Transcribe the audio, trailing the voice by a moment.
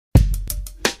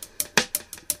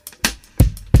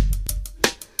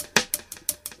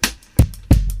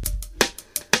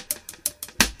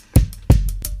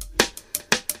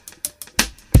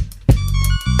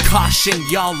attention,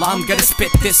 y'all. I'm gonna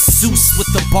spit this Zeus with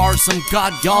the bars. I'm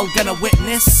God, y'all gonna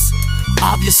witness.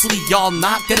 Obviously, y'all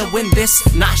not gonna win this.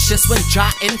 Nauseous when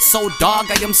jotting, so dog,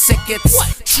 I am sick.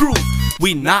 It's true.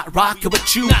 We not rockin'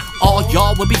 with you. All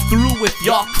y'all will be through if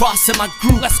y'all crossin' my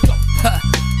group. Let's go.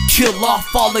 Kill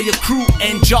off all of your crew,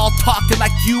 and y'all talking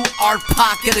like you are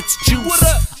pocket. It's juice.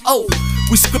 Oh.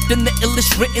 We scriptin' the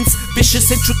illest writtens,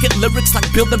 vicious intricate lyrics like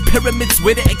building pyramids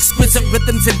with it. Exquisite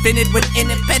rhythms invented when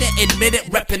in it, better admit it.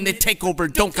 Reppin' the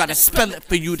takeover, don't gotta spell it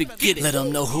for you to get it. Let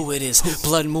them know who it is.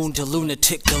 Blood Moon, DeLuna,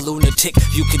 the lunatic.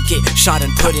 You could get shot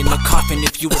and put in a coffin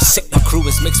if you were sick. My crew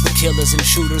is mixed with killers and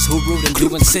shooters who root and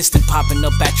do insistent. Popping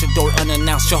up at your door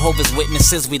unannounced, Jehovah's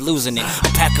Witnesses, we losing it.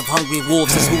 A pack of hungry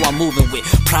wolves is who I'm moving with.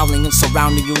 Prowling and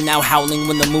surrounding you now, howling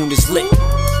when the moon is lit.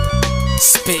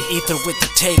 Spit ether with the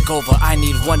takeover. I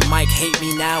need one mic, hate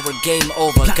me now or game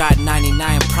over. Got 99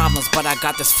 problems, but I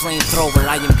got this flamethrower.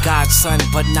 I am God's son,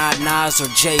 but not Nas or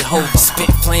Jehovah. Spit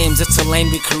flames, it's a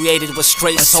lane we created with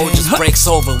straight soldiers. Breaks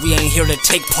over, we ain't here to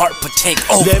take part, but take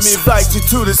over. Let me invite you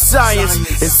to the science.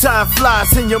 And time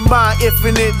flies in your mind,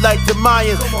 infinite like the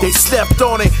Mayans. They slept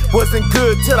on it, wasn't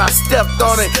good till I stepped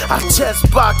on it. I chest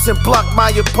box and block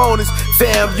my opponents.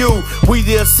 Fam, you, we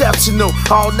the exceptional,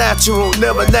 all natural,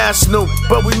 never national.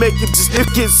 But we make it just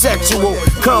get sexual.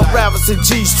 Come rappers and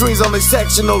G-strings on the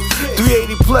sectionals.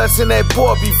 380 plus and that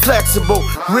boy be flexible.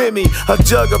 Remy, a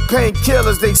jug of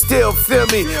painkillers, they still feel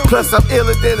me. Plus I'm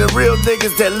iller than the real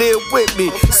niggas that live with me.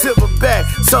 Silverback,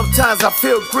 sometimes I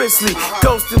feel grisly.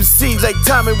 Ghost MCs like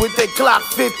Tommy with that Glock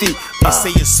 50. They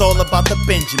say it's all about the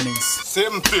Benjamins.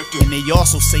 750. And they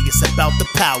also say it's about the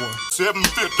power.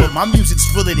 750. But my music's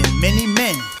realer than many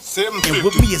men. 750. And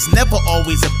with me it's never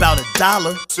always about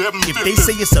 $1. 750. If they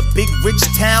say it's a big rich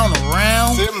town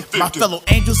around, 750. my fellow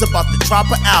angels about to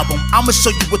drop an album. I'ma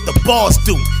show you what the bars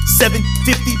do.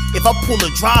 750. If I pull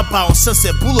a drive-by on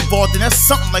Sunset Boulevard, then that's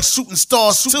something like Shooting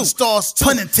Stars too.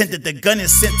 Pun intended, the gun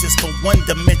is sentenced for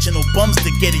one-dimensional bums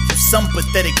to get it. You some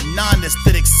pathetic,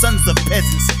 non-aesthetic sons of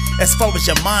peasants. As far as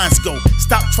your minds go,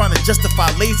 stop trying to justify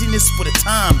laziness with a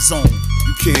time zone.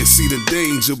 You can't see the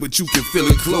danger, but you can feel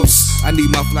it close. I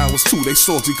need my flowers too, they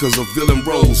salty cause of villain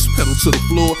rose. Pedal to the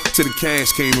floor, till the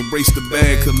cash came, embrace the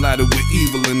bag. Collided with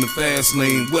evil in the fast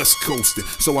lane, west coasting.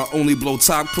 So I only blow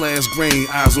top class grain,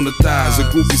 eyes on the thighs. The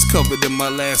groupies covered in my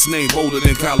last name, bolder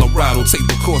than Colorado. Take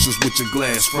precautions with your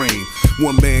glass frame.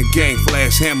 One man gang,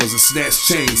 flash hammers and snatch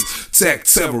chains. Tack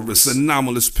terrorists,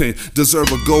 anomalous pen,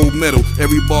 deserve a gold medal.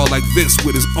 Every ball like Vince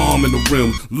with his arm in the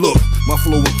rim. Look, my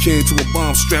flow akin to a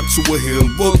bomb strapped to a hill.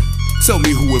 Look, tell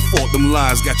me who at fault them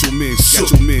lies got your men shook.